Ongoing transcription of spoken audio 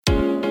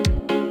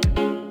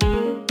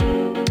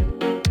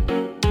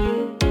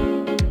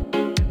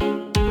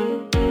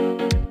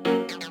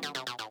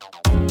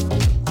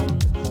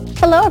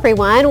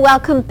everyone.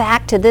 Welcome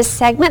back to this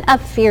segment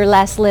of Fear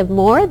Less, Live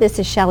More. This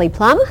is Shelley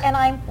Plum. And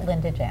I'm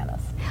Linda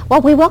Janis.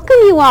 Well, we welcome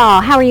you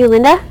all. How are you,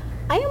 Linda?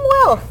 I am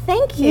well,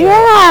 thank you.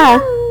 Yeah.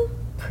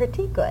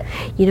 Pretty good.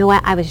 You know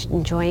what? I was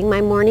enjoying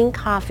my morning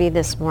coffee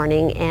this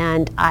morning,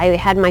 and I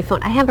had my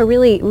phone. I have a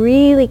really,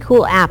 really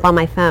cool app on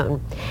my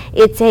phone.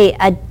 It's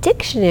a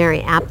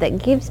dictionary app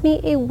that gives me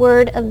a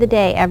word of the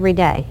day every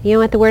day. You know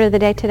what the word of the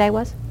day today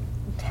was?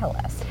 Tell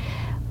us.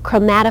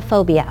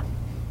 Chromatophobia.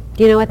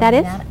 Do you know what that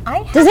is?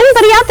 Does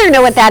anybody out there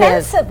know what that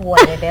is? Sense of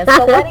what it is,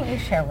 but why don't you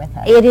share with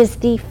us? It is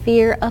the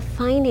fear of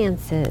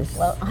finances.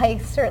 Well, I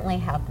certainly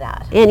have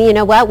that. And you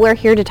know what? We're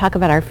here to talk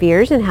about our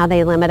fears and how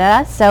they limit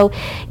us. So,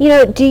 you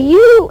know, do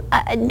you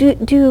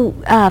do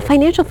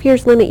financial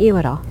fears limit you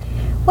at all?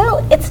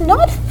 Well, it's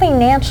not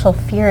financial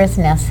fears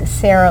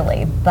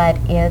necessarily, but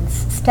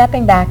it's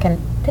stepping back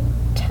and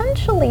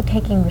potentially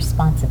taking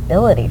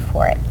responsibility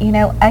for it. You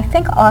know, I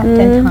think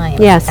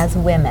oftentimes yes. as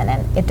women,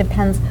 and it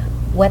depends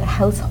what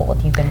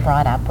household you've been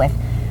brought up with,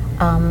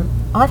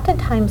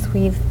 oftentimes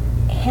we've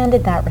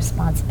handed that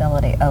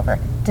responsibility over,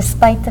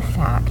 despite the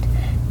fact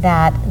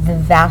that the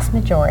vast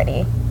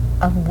majority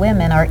of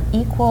women are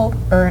equal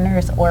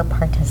earners or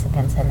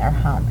participants in their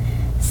home.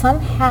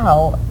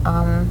 Somehow,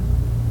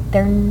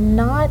 they're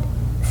not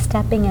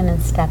stepping in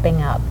and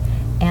stepping up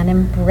and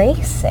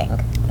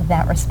embracing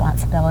that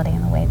responsibility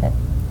in the way that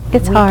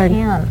it's we hard.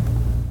 can.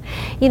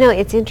 You know,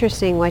 it's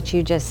interesting what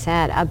you just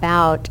said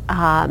about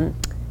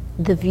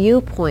the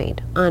viewpoint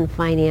on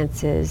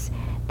finances,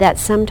 that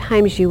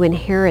sometimes you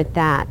inherit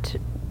that,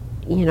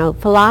 you know,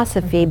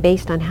 philosophy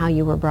based on how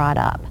you were brought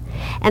up.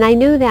 And I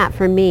knew that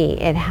for me,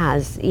 it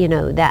has, you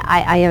know, that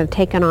I have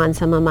taken on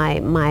some of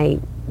my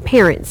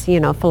parents, you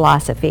know,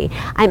 philosophy.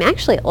 I'm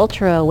actually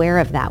ultra aware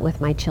of that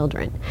with my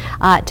children,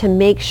 to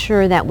make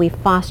sure that we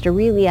foster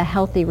really a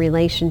healthy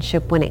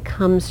relationship when it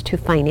comes to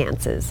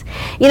finances.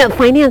 You know,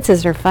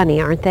 finances are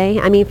funny, aren't they?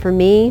 I mean, for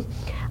me,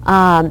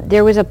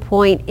 there was a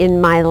point in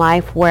my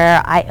life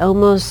where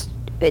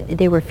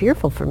they were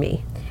fearful for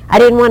me. I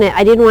didn't want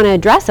to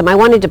address them. I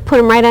wanted to put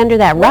them right under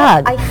that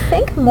rug. I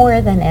think more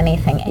than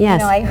anything, and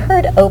yes. you know, I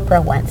heard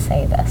Oprah once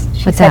say this.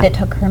 She What's said that? it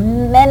took her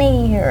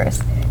many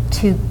years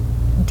to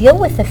deal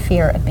with the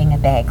fear of being a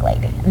bag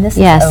lady. And this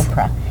yes. is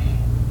Oprah.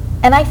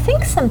 And I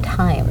think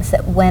sometimes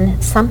that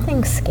when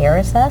something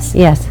scares us,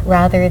 yes.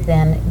 rather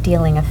than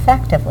dealing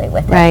effectively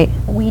with right.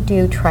 it, we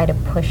do try to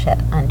push it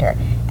under.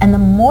 And the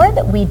more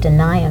that we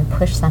deny and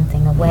push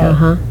something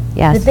away,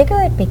 yes. the bigger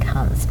it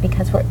becomes,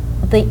 because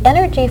the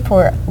energy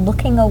for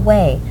looking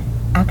away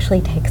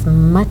actually takes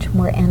much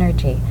more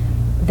energy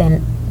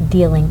than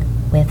dealing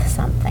with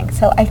something.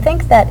 So I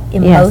think that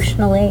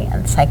emotionally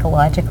and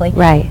psychologically,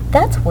 right.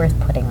 that's worth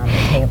putting on the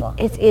table.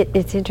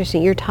 It's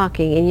interesting. You're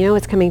talking, and you know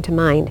what's coming to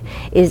mind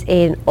is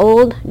an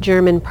old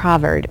German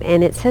proverb,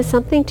 and it says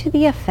something to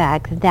the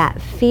effect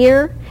that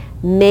fear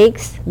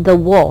makes the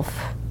wolf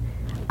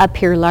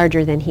appear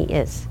larger than he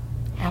is.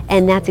 Absolutely.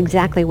 And that's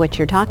exactly what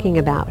you're talking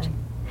about.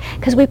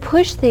 Because we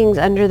push things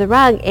under the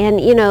rug, and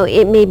you know,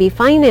 it may be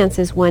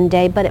finances one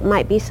day, but it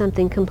might be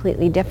something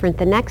completely different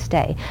the next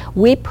day.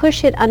 We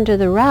push it under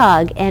the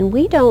rug, and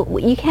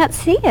you can't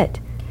see it.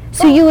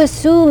 So you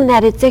assume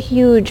that it's a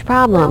huge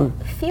problem.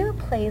 Well, fear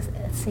plays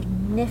a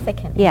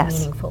significant yes. and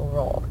meaningful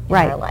role in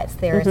right. our lives.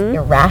 There's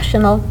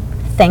irrational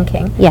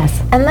thinking.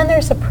 Yes. And then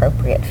there's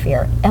appropriate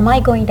fear. Am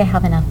I going to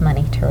have enough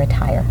money to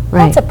retire?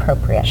 Right. That's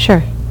appropriate.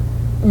 Sure.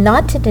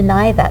 Not to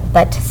deny that,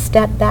 but to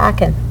step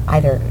back and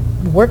either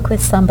work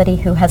with somebody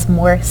who has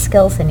more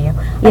skills than you.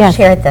 Yes. I've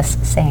shared this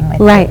saying with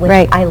right, you, which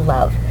right. I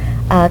love.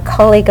 A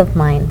colleague of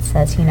mine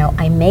says, you know,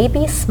 I may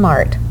be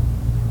smart,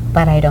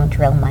 but I don't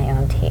drill my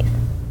own teeth.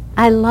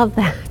 I love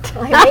that.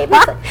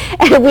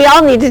 And we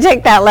all need to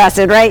take that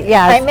lesson, right?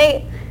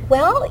 Yes.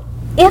 Well,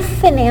 if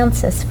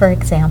finances, for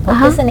example,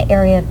 is an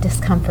area of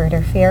discomfort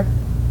or fear,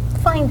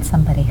 find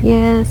somebody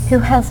who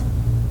has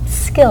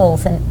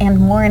skills and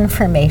more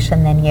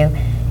information than you.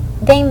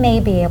 They may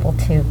be able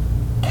to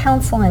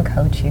counsel and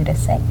coach you to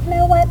say, you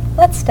know what,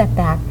 let's step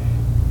back,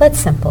 let's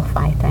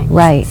simplify things.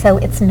 Right. So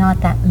it's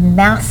not that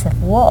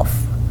massive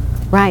wolf.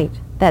 Right.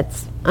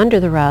 That's under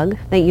the rug,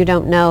 that you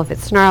don't know if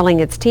it's snarling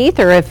its teeth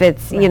or if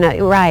it's, you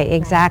know, right,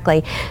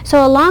 exactly.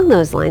 So along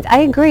those lines, I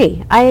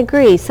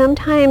agree.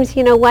 Sometimes,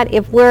 you know what,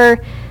 if we're,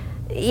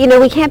 you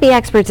know, we can't be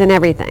experts in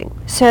everything.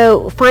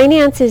 So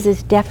finances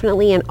is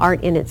definitely an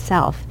art in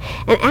itself.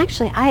 And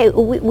actually,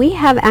 we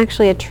have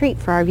actually a treat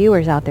for our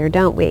viewers out there,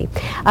 don't we?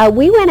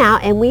 We went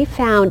out and we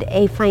found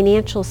a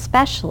financial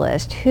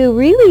specialist who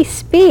really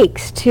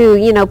speaks to,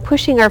 you know,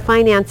 pushing our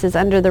finances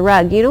under the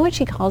rug. Do you know what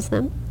she calls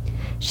them?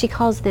 She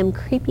calls them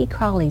creepy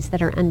crawlies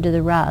that are under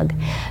the rug.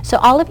 So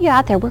all of you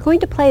out there, we're going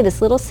to play this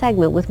little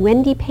segment with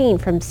Wendy Payne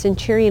from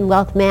Centurion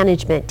Wealth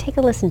Management. Take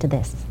a listen to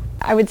this.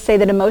 I would say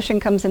that emotion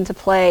comes into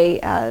play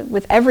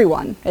with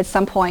everyone at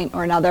some point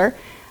or another.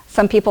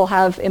 Some people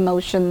have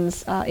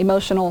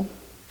emotional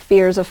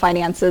fears of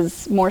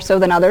finances more so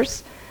than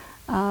others.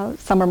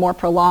 Some are more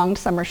prolonged,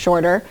 some are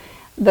shorter.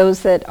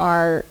 those that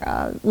are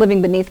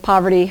living beneath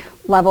poverty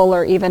level,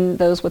 or even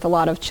those with a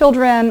lot of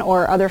children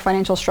or other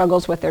financial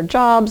struggles with their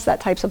jobs, that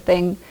types of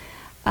thing.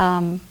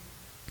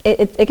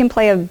 It can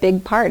play a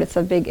big part. It's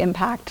a big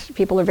impact.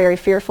 People are very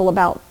fearful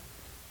about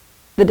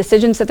the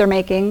decisions that they're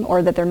making,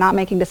 or that they're not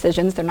making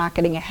decisions, they're not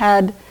getting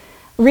ahead.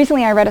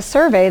 Recently I read a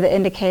survey that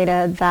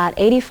indicated that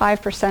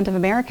 85% of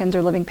Americans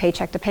are living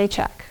paycheck to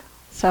paycheck.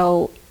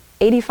 So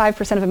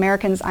 85% of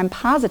Americans, I'm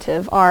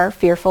positive, are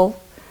fearful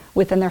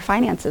within their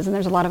finances, and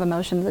there's a lot of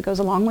emotion that goes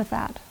along with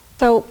that.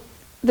 So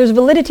there's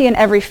validity in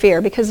every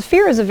fear, because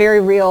fear is a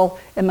very real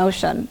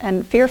emotion,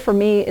 and fear for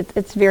me,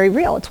 it's very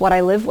real. It's what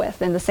I live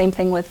with, and the same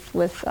thing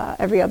with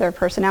every other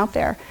person out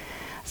there.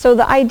 So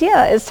the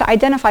idea is to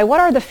identify what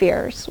are the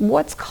fears,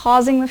 what's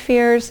causing the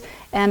fears,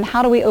 and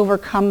how do we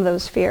overcome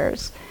those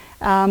fears.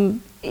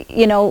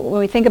 You know, when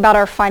we think about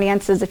our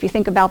finances, if you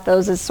think about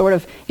those as sort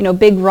of, you know,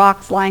 big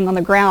rocks lying on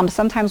the ground,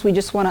 sometimes we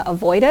just want to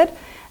avoid it,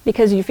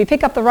 because if you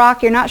pick up the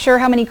rock, you're not sure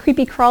how many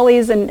creepy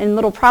crawlies and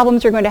little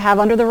problems you're going to have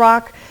under the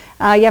rock.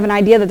 You have an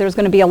idea that there's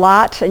going to be a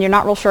lot, and you're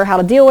not real sure how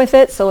to deal with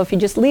it. So if you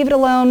just leave it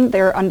alone,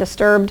 they're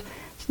undisturbed.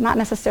 It's not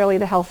necessarily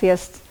the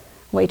healthiest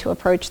way to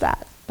approach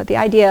that. But the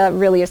idea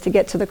really is to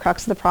get to the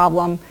crux of the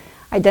problem,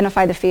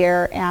 identify the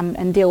fear,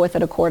 and deal with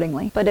it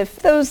accordingly. But if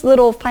those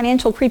little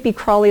financial creepy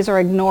crawlies are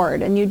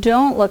ignored and you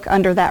don't look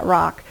under that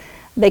rock,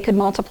 they could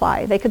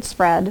multiply, they could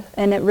spread,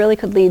 and it really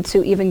could lead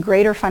to even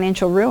greater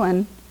financial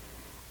ruin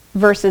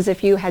versus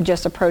if you had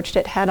just approached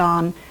it head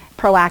on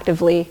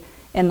proactively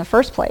in the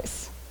first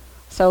place.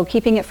 So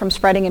keeping it from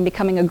spreading and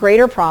becoming a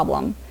greater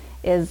problem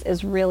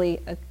is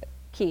really a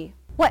key.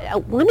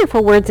 What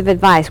wonderful words of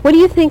advice. What do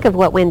you think of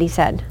what Wendy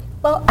said?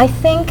 Well, I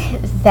think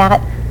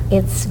that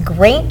it's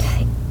great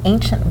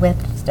ancient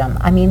wisdom.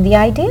 I mean, the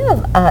idea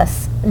of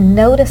us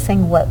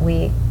noticing what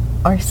we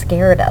are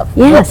scared of,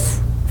 Yes.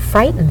 what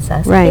frightens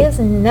us, Right. is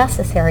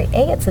necessary.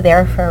 A, it's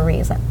there for a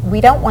reason.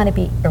 We don't want to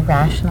be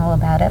irrational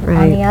about it. On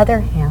Right. the other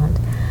hand,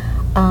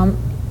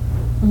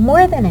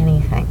 more than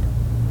anything,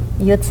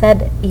 you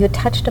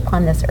touched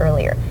upon this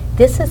earlier,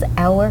 this is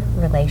our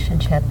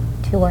relationship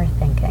to our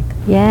thinking.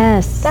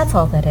 Yes. That's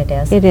all that it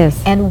is. It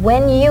is. And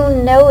when you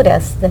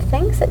notice the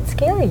things that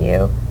scare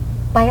you,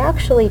 by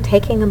actually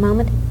taking a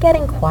moment,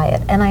 getting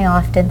quiet, and I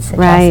often suggest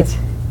Right. this,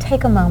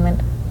 take a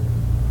moment,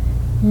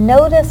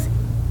 notice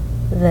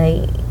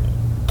the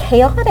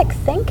chaotic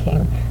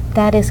thinking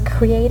that is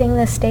creating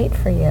the state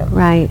for you.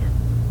 Right.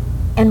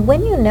 And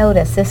when you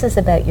notice this is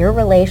about your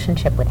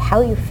relationship with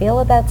how you feel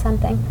about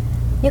something,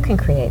 you can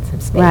create some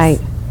space. Right.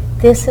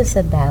 This is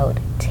about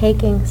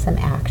taking some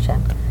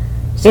action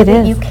so It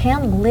that is. you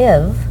can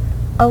live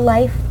a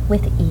life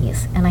with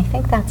ease. And I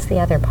think that's the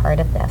other part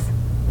of this.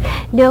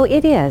 No,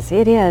 it is.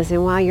 It is.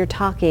 And while you're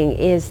talking,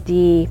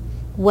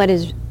 what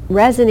is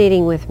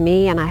resonating with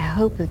me, and I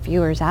hope the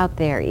viewers out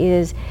there,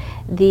 is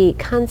the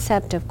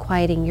concept of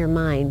quieting your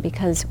mind.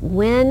 Because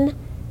when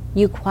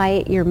you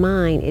quiet your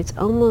mind, it's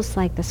almost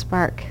like the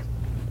spark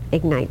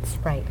ignites.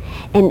 Right.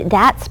 And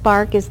that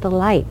spark is the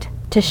light,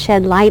 to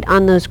shed light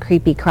on those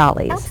creepy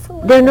crawlies.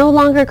 Absolutely. They're no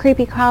longer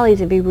creepy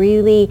crawlies if you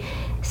really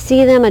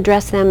see them,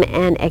 address them,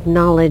 and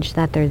acknowledge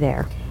that they're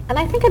there. And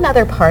I think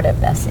another part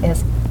of this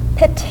is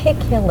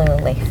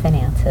particularly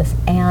finances.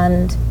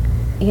 And,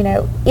 you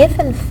know, if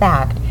in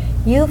fact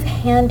you've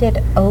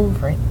handed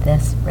over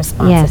this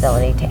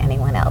responsibility to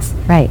anyone else,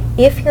 Right.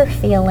 if you're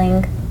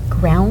feeling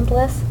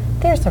groundless,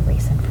 there's a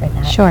reason for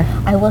that. Sure.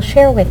 I will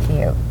share with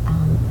you,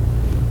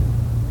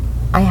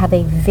 I have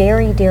a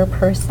very dear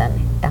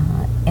person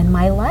in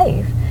my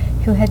life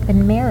who had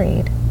been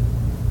married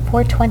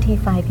for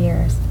 25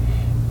 years.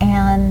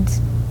 And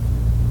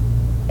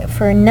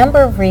for a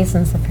number of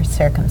reasons and for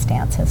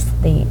circumstances,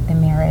 the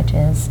marriage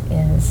is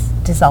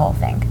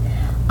dissolving.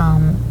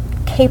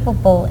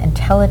 Capable,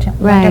 intelligent,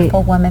 Right.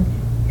 wonderful woman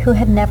who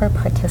had never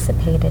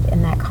participated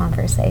in that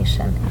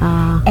conversation.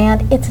 Ah.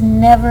 And it's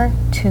never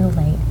too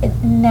late.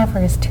 It never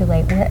is too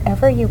late.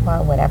 Wherever you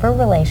are, whatever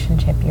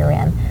relationship you're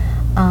in,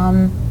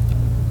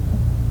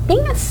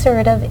 being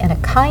assertive in a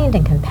kind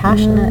and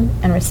compassionate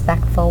and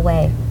respectful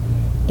way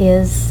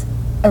is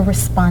a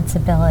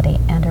responsibility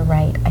and a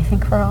right, I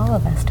think, for all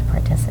of us to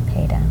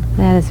participate in.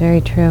 That is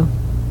very true.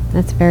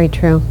 That's very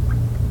true.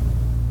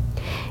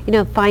 You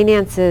know,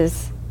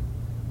 finances,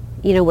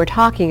 you know, we're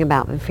talking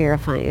about the fear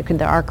of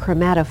finance, our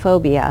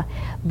chromatophobia,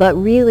 but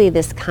really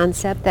this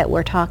concept that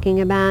we're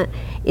talking about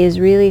is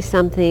really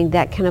something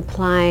that can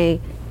apply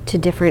to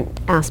different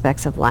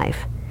aspects of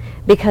life,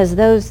 because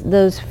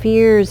those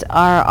fears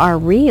are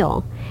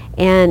real,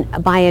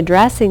 and by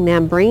addressing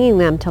them, bringing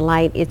them to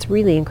light, it's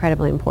really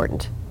incredibly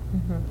important.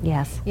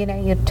 Yes. You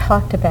know, you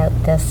talked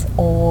about this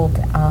old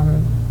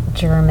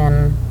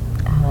German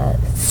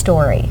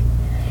story,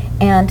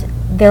 and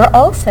they're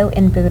also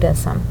in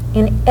Buddhism.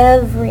 In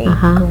every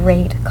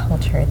great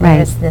culture,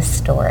 there's this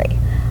story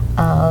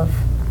of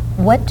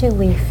what do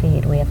we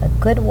feed? We have a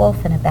good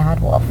wolf and a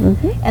bad wolf.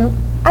 And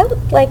I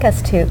would like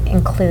us to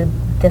include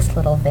this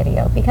little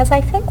video, because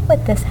I think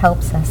what this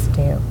helps us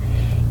do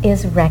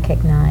is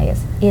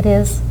recognize it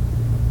is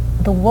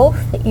the wolf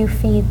that you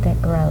feed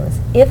that grows.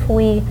 If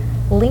we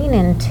lean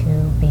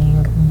into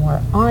being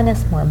more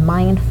honest, more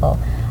mindful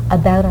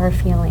about our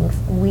feelings,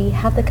 we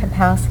have the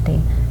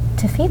capacity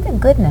to feed the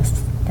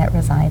goodness that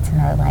resides in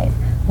our life.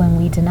 When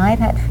we deny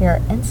that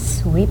fear and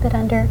sweep it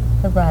under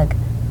the rug,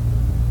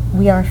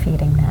 we are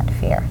feeding that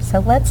fear. So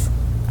let's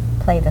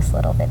play this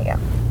little video.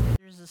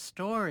 There's a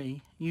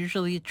story,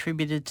 usually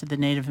attributed to the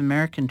Native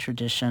American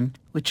tradition,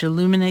 which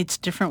illuminates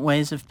different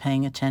ways of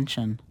paying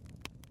attention.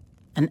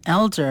 An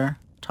elder,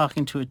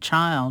 talking to a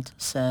child,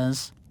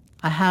 says,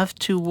 "I have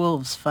two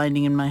wolves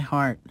fighting in my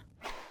heart.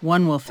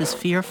 One wolf is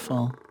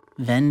fearful,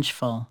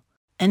 vengeful,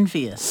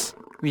 envious,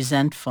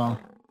 resentful,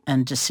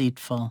 and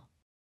deceitful.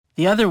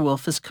 The other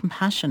wolf is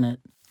compassionate,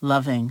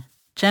 loving,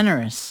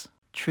 generous,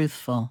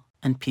 truthful,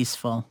 and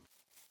peaceful."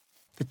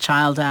 The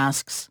child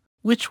asks,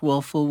 "Which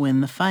wolf will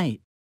win the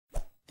fight?"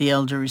 The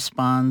elder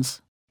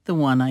responds, "The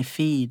one I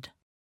feed."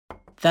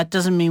 That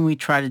doesn't mean we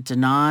try to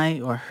deny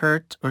or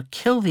hurt or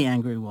kill the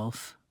angry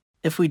wolf.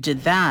 If we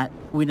did that,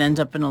 we'd end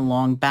up in a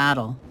long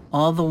battle,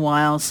 all the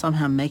while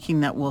somehow making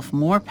that wolf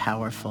more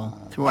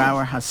powerful through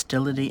our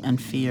hostility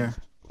and fear.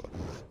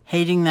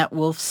 Hating that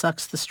wolf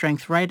sucks the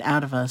strength right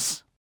out of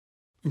us.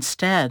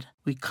 Instead,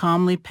 we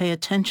calmly pay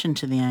attention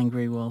to the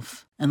angry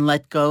wolf and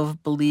let go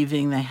of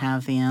believing they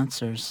have the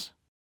answers.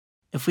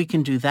 If we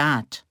can do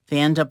that, they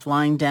end up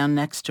lying down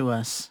next to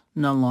us,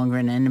 no longer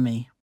an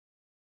enemy.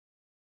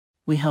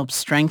 We help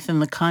strengthen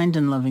the kind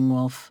and loving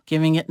wolf,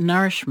 giving it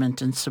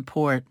nourishment and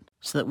support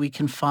so that we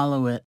can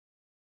follow it.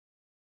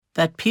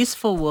 That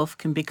peaceful wolf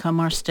can become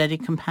our steady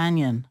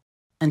companion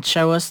and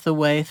show us the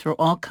way through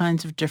all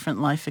kinds of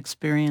different life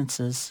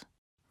experiences.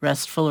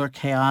 Restful or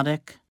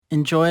chaotic,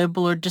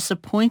 enjoyable or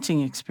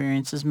disappointing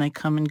experiences may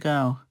come and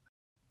go,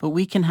 but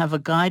we can have a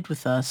guide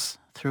with us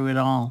through it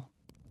all.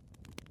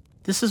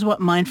 This is what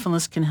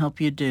mindfulness can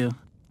help you do.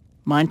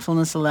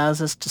 Mindfulness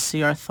allows us to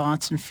see our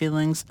thoughts and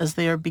feelings as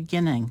they are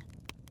beginning.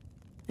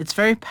 It's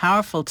very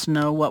powerful to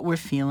know what we're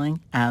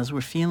feeling as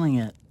we're feeling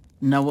it,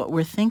 know what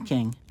we're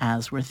thinking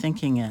as we're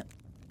thinking it.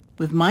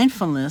 With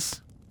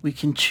mindfulness, we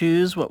can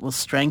choose what will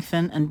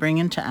strengthen and bring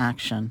into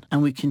action,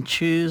 and we can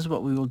choose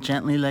what we will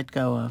gently let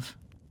go of.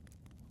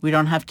 We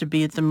don't have to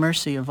be at the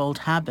mercy of old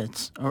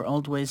habits or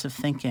old ways of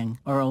thinking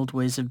or old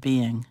ways of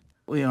being.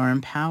 We are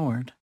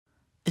empowered.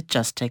 It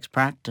just takes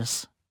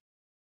practice.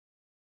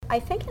 I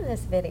think in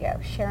this video,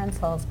 Sharon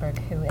Salzberg,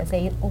 who is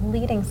a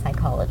leading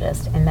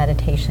psychologist and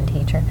meditation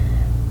teacher,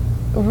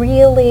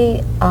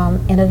 really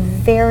in a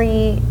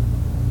very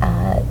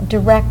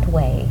direct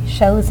way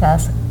shows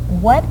us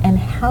what and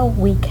how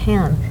we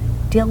can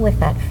deal with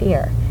that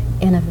fear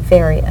in a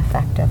very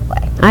effective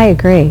way. I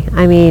agree.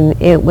 I mean,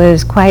 it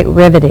was quite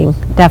riveting,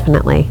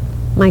 definitely.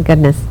 My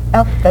goodness.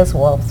 Oh, those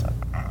wolves.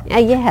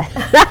 Yes.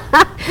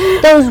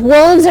 Those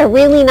wolves are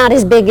really not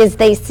as big as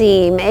they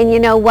seem. And you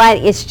know what?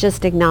 It's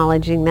just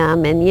acknowledging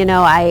them. And, you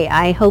know,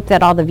 I hope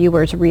that all the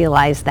viewers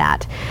realize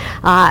that.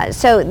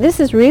 So this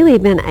has really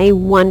been a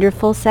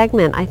wonderful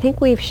segment. I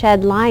think we've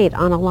shed light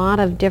on a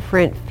lot of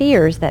different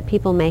fears that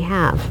people may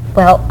have.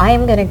 Well, I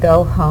am going to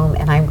go home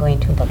and I'm going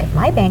to look at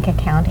my bank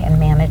account and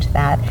manage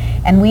that.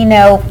 And we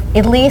know,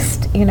 at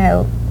least, you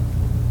know,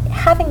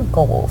 having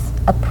goals,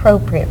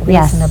 appropriate,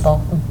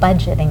 reasonable,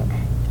 budgeting.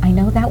 I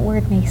know that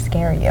word may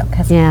scare you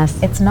because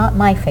it's not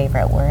my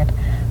favorite word,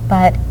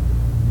 but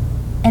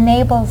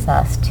enables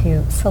us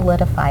to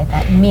solidify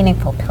that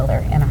meaningful pillar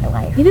in our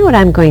life. You know what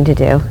I'm going to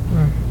do?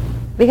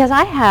 Because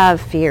I have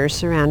fears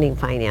surrounding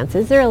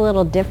finances. They're a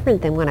little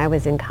different than when I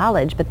was in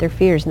college, but they're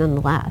fears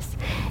nonetheless.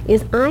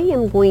 Is I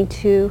am going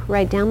to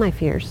write down my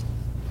fears.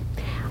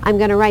 I'm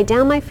going to write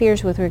down my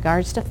fears with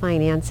regards to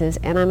finances,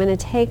 and I'm going to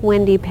take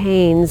Wendy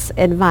Payne's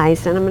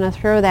advice, and I'm going to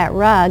throw that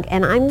rug,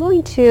 and I'm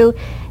going to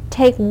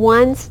take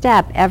one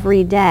step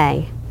every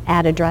day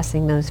at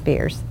addressing those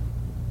fears.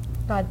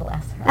 God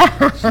bless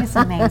her. She's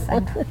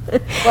amazing.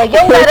 Well,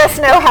 you'll let us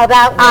know how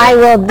that works. I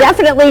will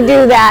definitely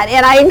do that.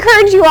 And I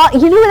encourage you all,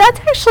 you know, that's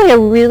actually a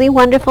really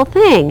wonderful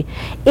thing.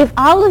 If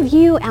all of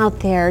you out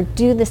there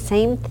do the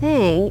same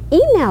thing,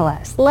 email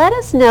us. Let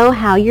us know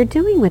how you're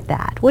doing with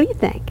that. What do you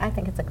think? I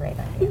think it's a great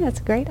idea. I think that's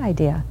a great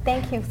idea.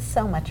 Thank you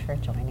so much for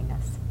joining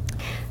us.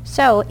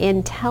 So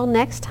until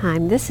next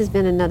time, this has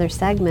been another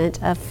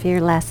segment of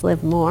Fear Less,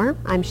 Live More.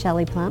 I'm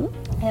Shelley Plum.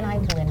 And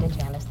I'm Linda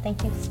Janis.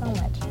 Thank you so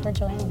much for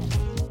joining us.